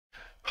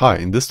Hi,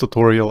 in this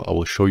tutorial I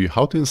will show you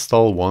how to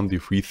install one of the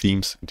free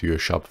themes into your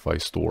Shopify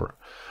store.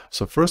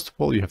 So first of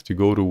all, you have to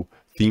go to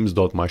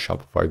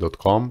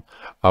themes.myshopify.com.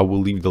 I will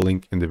leave the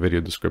link in the video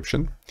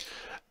description.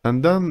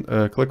 And then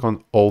click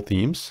on all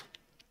themes.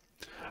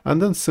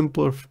 And then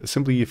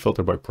simply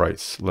filter by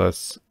price.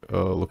 Let's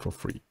look for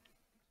free.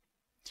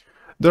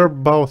 There are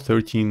about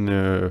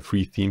 13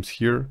 free themes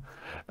here.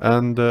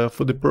 And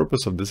for the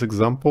purpose of this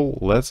example,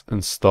 let's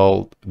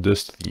install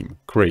this theme,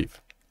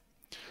 Crave.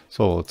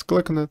 So let's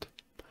click on it.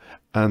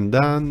 And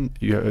then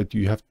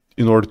you have,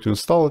 in order to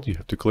install it, you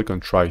have to click on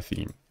Try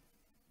Theme.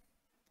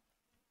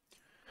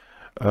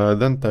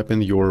 Then type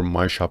in your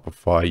My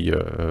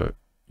Shopify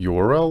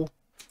URL.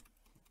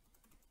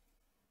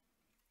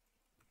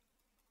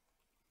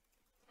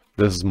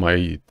 This is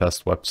my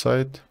test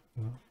website.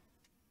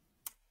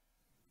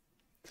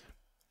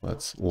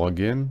 Let's log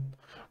in.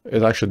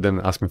 It actually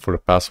didn't ask me for the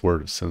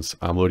password since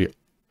I'm already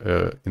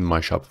in my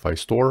Shopify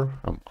store.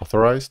 I'm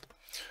authorized.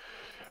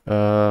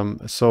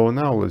 So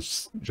now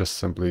let's just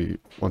simply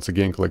once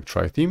again click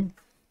Try Theme,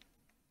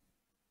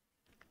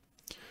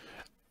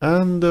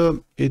 and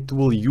it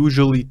will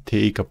usually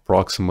take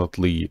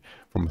approximately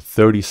from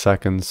 30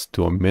 seconds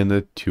to a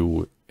minute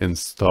to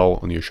install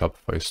on your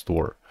Shopify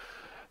store.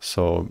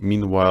 So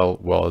meanwhile,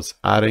 while it's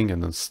adding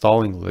and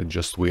installing, let's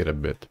just wait a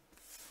bit.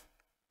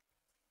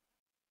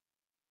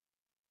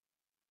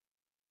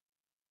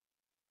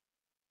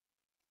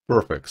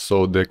 Perfect.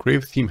 So the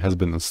Crave theme has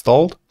been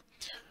installed.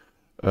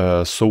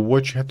 So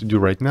what you have to do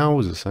right now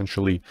is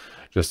essentially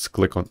just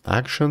click on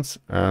Actions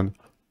and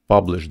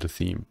publish the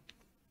theme.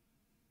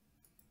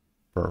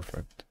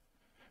 Perfect.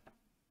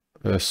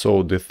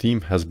 So the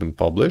theme has been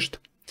published.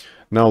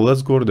 Now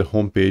let's go to the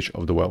home page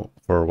of the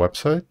our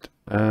website,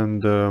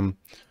 and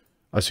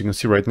as you can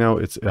see right now,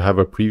 I have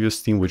a previous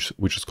theme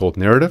which is called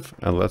Narrative,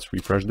 and let's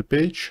refresh the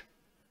page.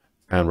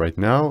 And right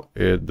now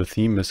the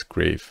theme is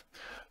Crave.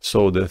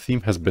 So the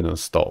theme has been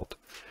installed.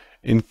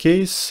 In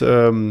case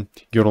you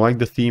don't like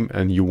the theme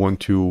and you want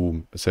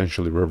to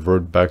essentially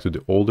revert back to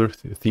the older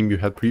theme you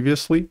had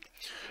previously,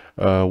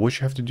 what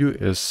you have to do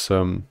is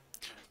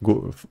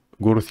go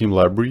to Theme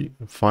Library,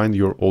 find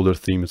your older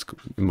theme.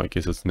 In my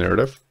case, it's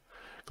Narrative.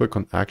 Click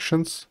on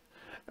Actions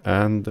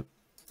and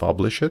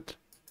publish it.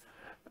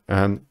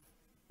 And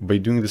by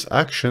doing this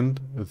action,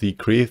 the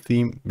Crave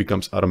theme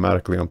becomes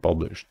automatically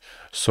unpublished.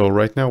 So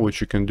right now, what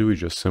you can do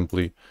is just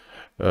simply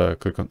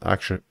click on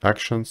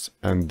Actions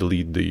and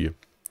delete the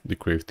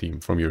Crave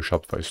theme from your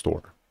Shopify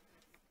store.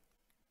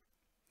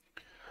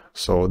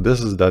 So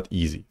this is that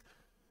easy.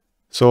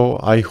 So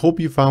I hope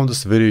you found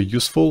this video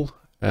useful,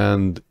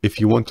 and if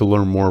you want to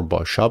learn more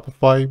about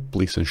Shopify,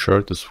 please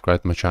ensure to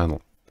subscribe to my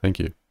channel. Thank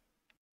you.